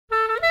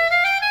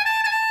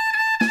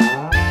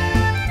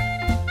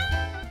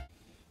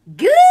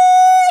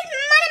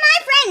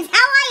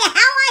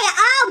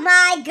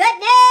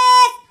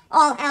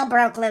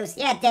loose.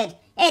 Yeah, it did.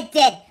 It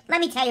did. Let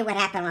me tell you what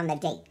happened on the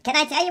date. Can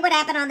I tell you what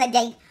happened on the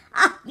date?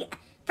 Oh, yeah.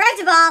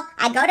 First of all,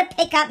 I go to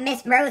pick up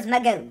Miss Rose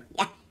Magoo.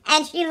 Yeah.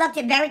 And she looked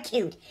very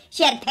cute.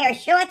 She had a pair of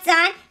shorts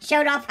on,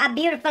 showed off her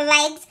beautiful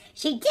legs.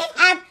 She did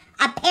have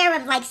a pair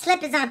of, like,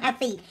 slippers on her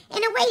feet.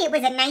 In a way, it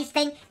was a nice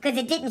thing because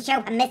it didn't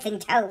show her missing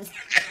toes.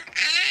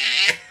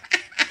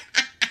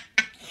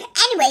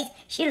 Anyways,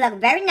 she looked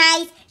very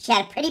nice. She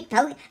had a pretty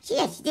she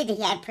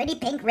had pretty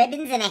pink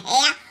ribbons in her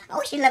hair.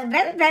 Oh, she looked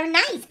very, very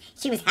nice.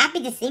 She was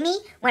happy to see me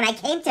when I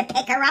came to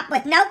pick her up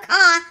with no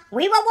car.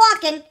 We were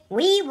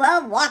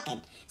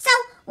walking. So,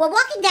 we're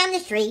walking down the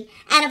street,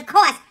 and of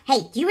course,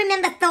 hey, do you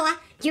remember Thor?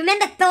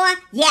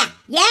 Yeah.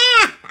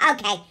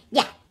 Okay,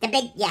 yeah,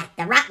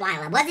 the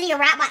Rottweiler. Wasn't he a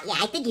Rottweiler? Yeah,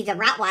 I think he's a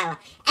Rottweiler.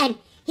 And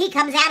he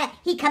comes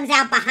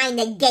out behind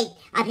the gate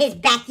of his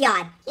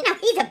backyard. You know,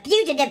 he's a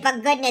fugitive, for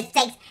goodness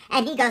sakes.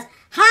 And he goes,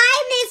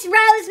 "Hi, Miss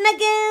Rose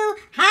Magoo.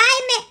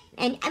 Hi, Miss..."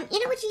 And you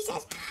know what she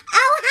says?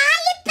 "Oh,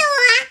 hi,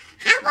 Thor.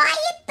 How are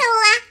you,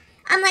 Thor?"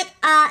 I'm like,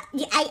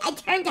 I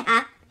turned to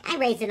her. I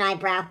raised an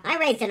eyebrow.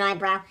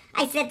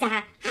 I said to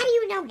her, "How do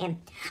you know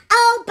him?"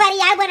 "Oh, buddy,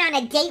 I went on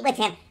a date with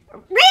him."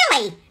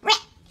 "Really?"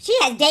 She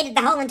has dated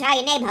the whole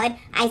entire neighborhood.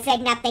 I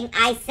said nothing.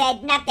 I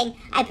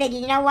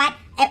figured, you know what?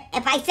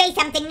 If I say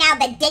something now,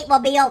 the date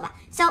will be over.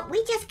 So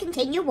we just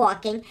continue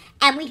walking,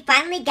 and we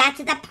finally got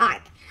to the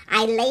park.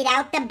 I laid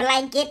out the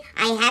blanket.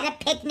 I had a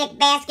picnic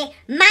basket.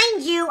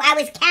 Mind you, I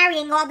was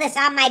carrying all this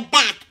on my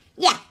back.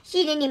 Yeah,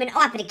 she didn't even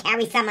offer to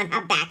carry some on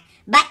her back.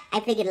 But I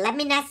figured, let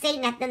me not say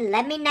nothing.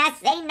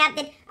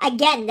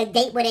 Again, the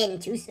date would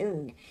end too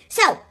soon.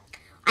 So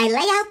I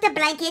lay out the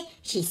blanket.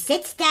 She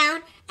sits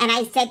down, and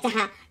I said to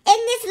her,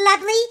 "Isn't this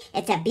lovely?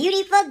 It's a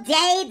beautiful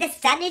day. The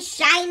sun is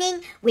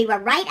shining. We were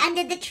right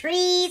under the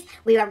trees.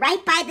 We were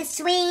right by the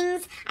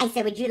swings." I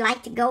said, "Would you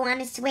like to go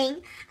on a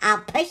swing? I'll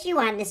push you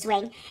on the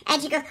swing."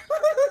 And she goes,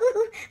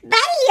 "Ooh,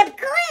 buddy, of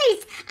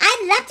course.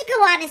 I'd love to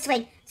go on a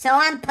swing." So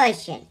I'm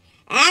pushing.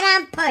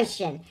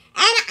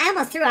 And I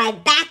almost threw my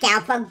back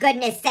out, for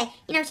goodness sake.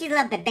 You know, she's a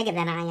little bit bigger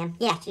than I am.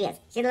 Yeah, she is.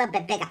 She's a little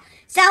bit bigger.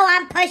 So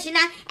I'm pushing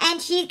her,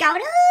 and she's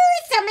going, "Ooh,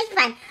 it's so much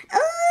fun.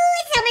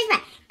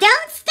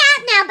 Don't stop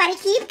now, buddy.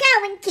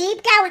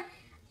 Keep going.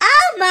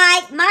 Oh,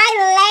 my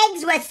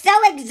legs were so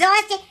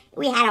exhausted.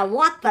 We had to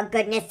walk, for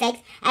goodness sakes,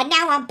 and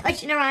now I'm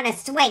pushing her on a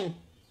swing.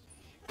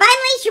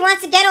 Finally, she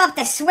wants to get off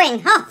the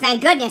swing. Oh,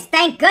 thank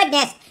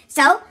goodness.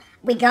 So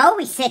we go,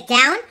 we sit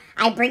down.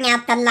 I bring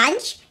out the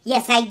lunch.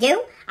 Yes, I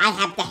do. I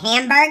have the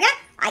hamburger.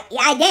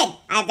 I did.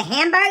 I have the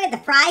hamburger, the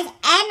fries,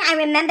 and I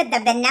remembered the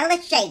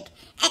vanilla shake.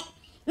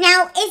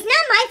 Now, it's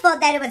not my fault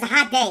that it was a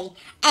hot day,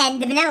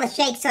 and the vanilla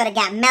shake sort of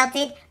got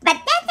melted, but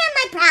that's not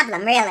my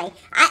problem, really.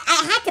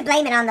 I had to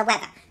blame it on the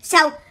weather.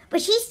 So,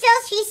 but she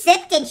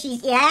sipped, and she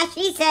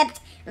sipped.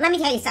 Let me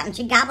tell you something.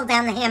 She gobbled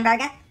down the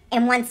hamburger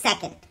in 1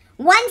 second.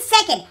 1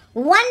 second.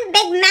 One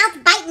big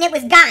mouth bite, and it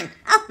was gone.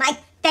 Oh,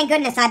 thank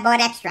goodness I bought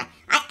extra.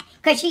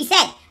 Because she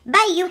said,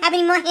 "Buddy, you have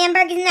any more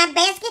hamburgers in that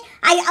basket?"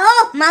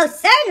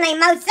 Most certainly. You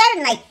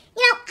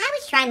know, I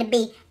was trying to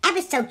be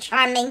ever so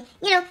charming,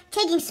 you know,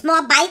 taking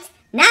small bites.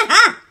 Not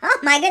her. Oh,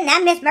 my goodness,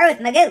 that Miss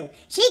Rose Magoo.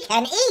 She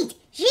can eat.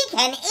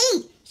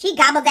 She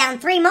gobbled down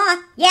 3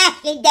 more. Yeah,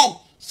 she did.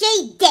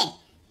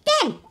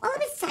 Then, all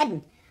of a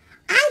sudden,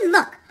 I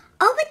look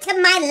over to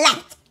my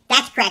left.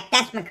 That's correct.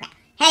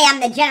 Hey,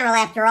 I'm the general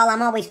after all.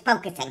 I'm always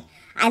focusing.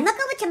 I look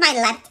over to my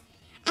left,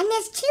 and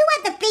there's 2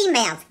 other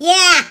females.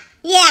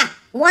 Yeah.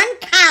 1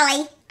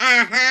 collie,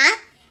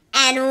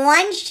 and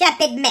 1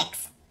 shepherd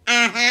mix,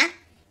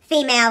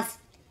 females,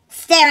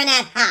 staring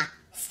at her,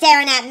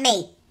 staring at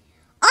me.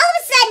 All of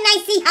a sudden,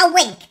 I see her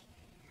wink.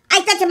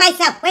 I thought to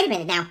myself, wait a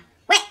minute now.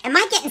 Wait, am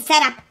I getting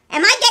set up?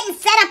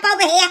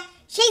 Over here?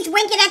 She's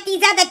winking at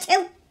these other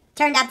 2.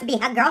 Turned out to be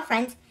her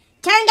girlfriends.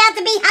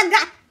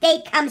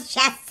 They come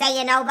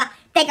chassaying over.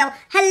 They go,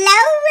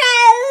 "Hello,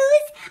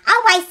 Rose.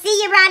 Oh, I see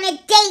you're on a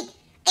date."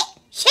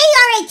 She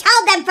already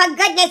told them, for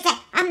goodness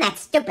sake. I'm not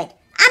stupid.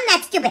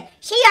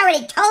 She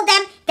already told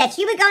them that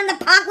she would go in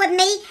the park with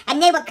me,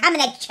 and they were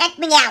coming to check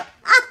me out.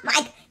 Oh, my.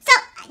 So,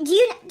 do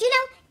you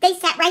know, they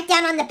sat right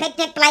down on the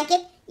picnic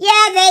blanket?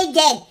 Yeah, they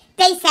did.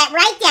 They sat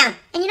right down.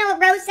 And you know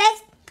what Rose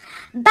says?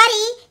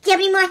 "Buddy, do you have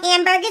any more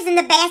hamburgers in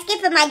the basket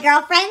for my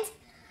girlfriends?"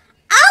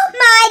 Oh,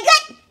 my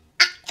God.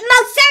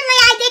 Most certainly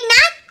I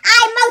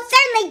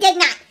did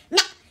not.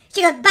 No.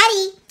 She goes,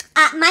 "Buddy,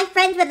 my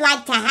friends would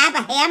like to have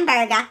a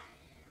hamburger."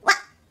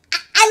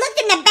 I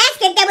looked in the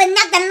basket, there was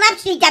nothing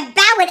left. She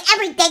devoured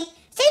everything.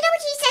 So you know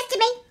what she says to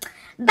me?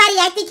 "Buddy,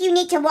 I think you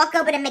need to walk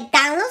over to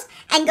McDonald's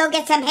and go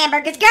get some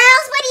hamburgers.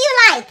 Girls, what do you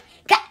like?"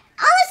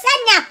 All of a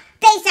sudden now,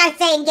 they start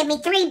saying, "Give me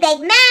 3 Big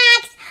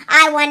Macs.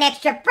 I want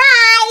extra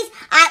fries.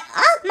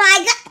 Oh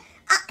my God."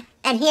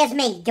 And here's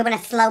me doing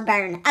a slow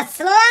burn. That's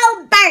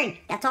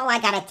all I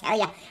gotta tell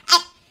you.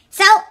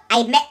 So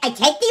I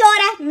take the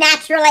order,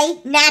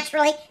 naturally,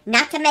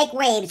 not to make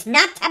waves.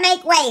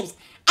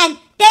 And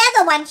the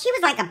other one, she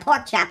was like a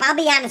pork chop, I'll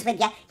be honest with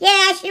you.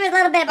 Yeah, she was a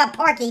little bit of a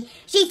porky.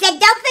 She said,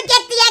 "Don't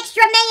forget the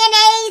extra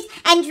mayonnaise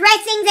and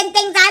dressings and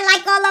things I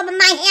like all over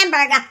my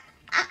hamburger."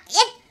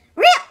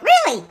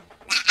 Really?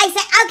 I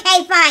said,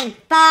 okay,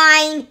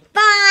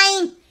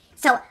 fine.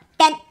 So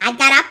then I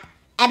got up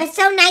ever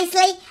so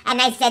nicely,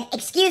 and I said,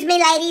 excuse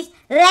me, ladies,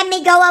 let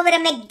me go over to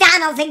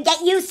McDonald's and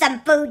get you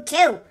some food,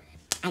 too.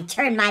 I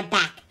turned my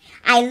back.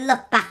 I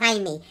looked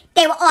behind me.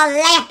 They were all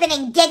laughing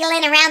and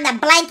giggling around the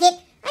blanket.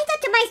 I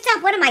thought to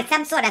myself, what am I,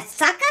 some sort of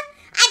sucker?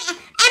 Am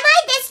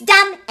I this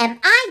dumb? Am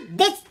I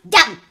this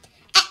dumb?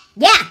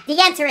 Yeah,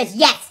 the answer is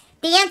yes.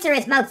 The answer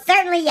is most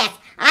certainly yes.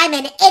 I'm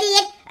an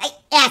idiot.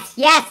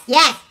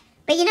 Yes.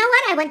 But you know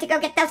what? I went to go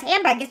get those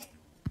hamburgers.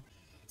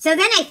 So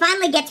then I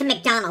finally get to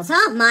McDonald's.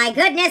 Oh my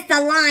goodness,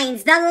 the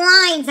lines.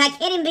 I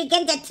can't even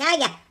begin to tell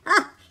you.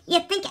 Oh, you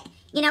think,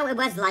 it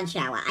was lunch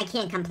hour. I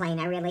can't complain.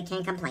 I really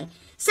can't complain.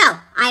 So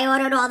I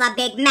ordered all the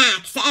Big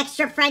Macs, the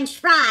extra French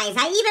fries.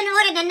 I even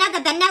ordered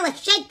another vanilla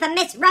shake for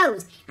Miss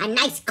Rose. A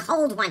nice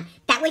cold one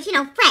that was,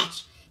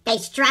 fresh. They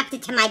strapped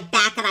it to my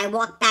back and I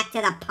walked back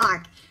to the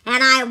park.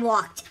 And I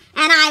walked.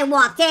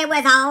 It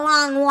was a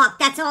long walk.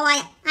 That's all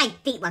my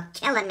feet were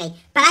killing me.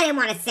 But I didn't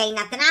want to say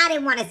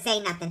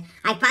nothing.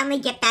 I finally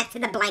get back to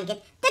the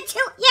blanket. The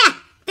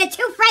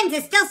two friends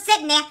are still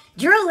sitting there,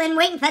 drooling,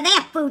 waiting for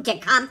their food to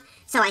come.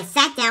 So I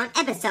sat down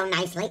ever so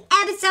nicely,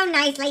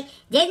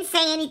 didn't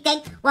say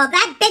anything. Well,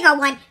 that bigger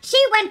one, she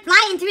went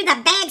flying through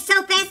the bag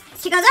so fast.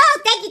 She goes,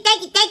 oh,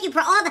 thank you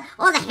for all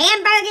the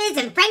hamburgers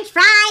and French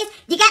fries.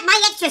 You got my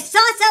extra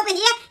sauce over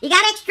here. You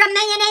got extra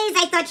mayonnaise.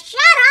 I thought,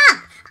 shut up.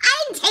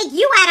 I didn't take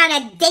you out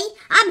on a date.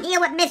 I'm here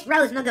with Miss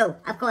Rose Magoo.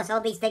 Of course, all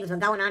these things were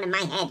going on in my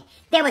head.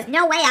 There was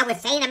no way I was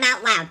saying them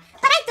out loud.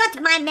 But I thought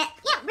to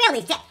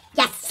really,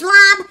 you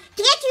slob.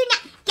 Can't you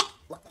not?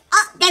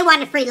 Oh, they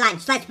wanted free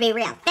lunch. Let's be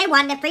real. They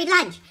wanted free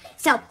lunch.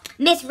 So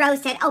Miss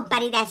Rose said, oh,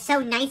 buddy, that's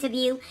so nice of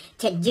you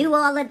to do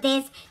all of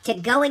this, to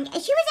go and... She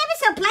was ever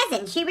so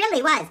pleasant. She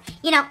really was.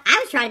 I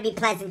was trying to be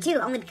pleasant, too,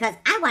 only because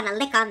I want to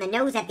lick on the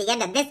nose at the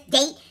end of this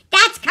date.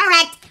 That's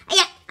correct.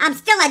 Yeah, I'm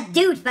still a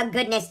dude, for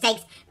goodness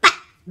sakes. But...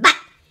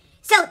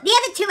 So the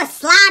other two are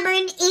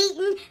slobbering,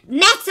 eating,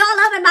 mess all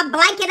over my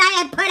blanket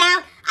I had put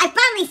out. I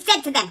finally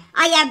said to them,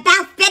 are you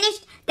about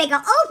finished? They go,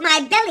 oh,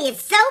 my belly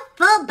is so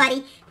full,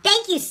 buddy.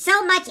 Thank you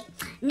so much.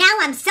 Now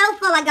I'm so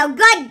full. I go,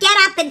 good, get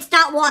up and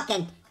start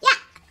walking. Yeah.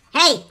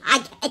 Hey,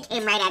 it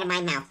came right out of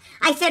my mouth.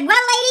 I said, well,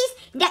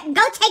 ladies,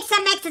 go take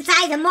some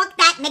exercise and walk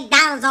that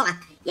McDonald's off.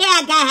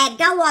 Yeah, go ahead.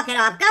 Go walk it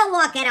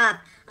off.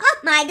 Oh,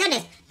 my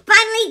goodness.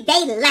 Finally,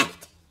 they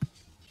left.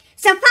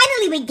 So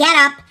finally we get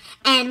up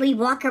and we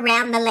walk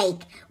around the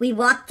lake. We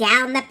walk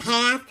down the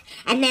path.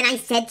 And then I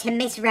said to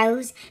Miss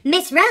Rose,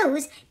 there's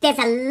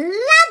a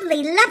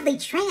lovely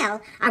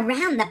trail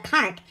around the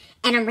park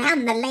and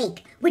around the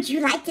lake. Would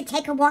you like to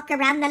take a walk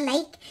around the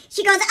lake?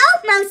 She goes, oh,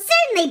 most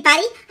certainly,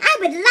 buddy. I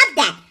would love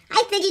that.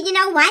 I figured, you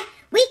know what?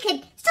 We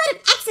could sort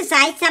of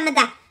exercise some of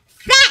the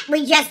fat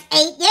we just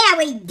ate. Yeah,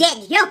 we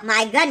did. Oh,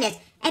 my goodness.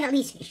 And at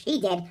least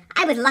she did.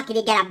 I was lucky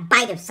to get a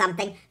bite of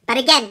something. But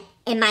again,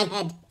 in my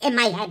head,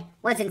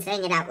 wasn't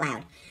saying it out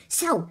loud.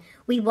 So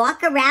we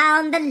walk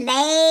around the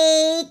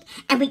lake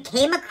and we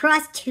came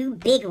across two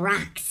big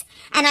rocks.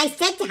 And I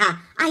said to her,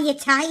 are you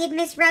tired,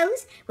 Miss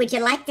Rose? Would you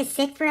like to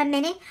sit for a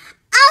minute?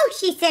 Oh,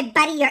 she said,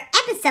 buddy, you're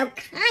ever so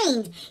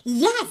kind.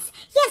 Yes,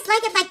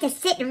 I'd like to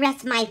sit and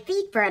rest my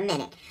feet for a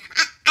minute.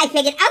 I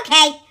figured,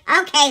 okay,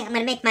 I'm going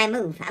to make my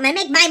move.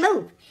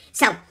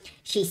 So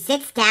she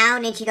sits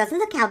down and she goes,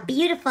 look how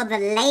beautiful the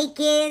lake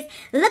is.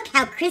 Look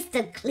how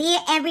crystal clear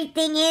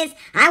everything is.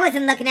 I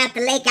wasn't looking at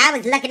the lake. I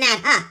was looking at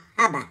her.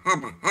 Hubba.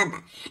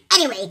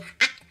 Anyway,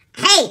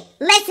 hey,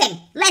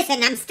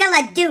 listen, I'm still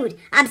a dude.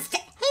 Hey,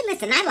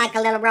 listen, I like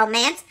a little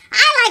romance.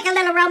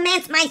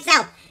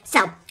 Myself.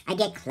 So I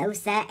get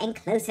closer and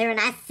closer and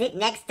I sit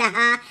next to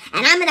her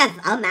and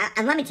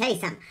and let me tell you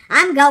something.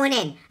 I'm going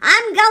in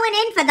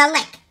for the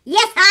lick.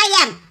 Yes, I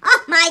am.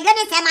 Oh my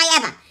goodness, am I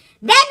ever.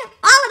 Then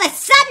all of a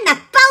sudden the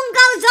phone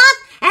goes off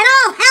and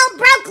all hell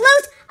broke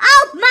loose.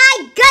 Oh my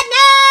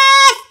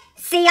goodness.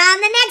 See you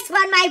on the next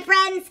one, my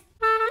friends.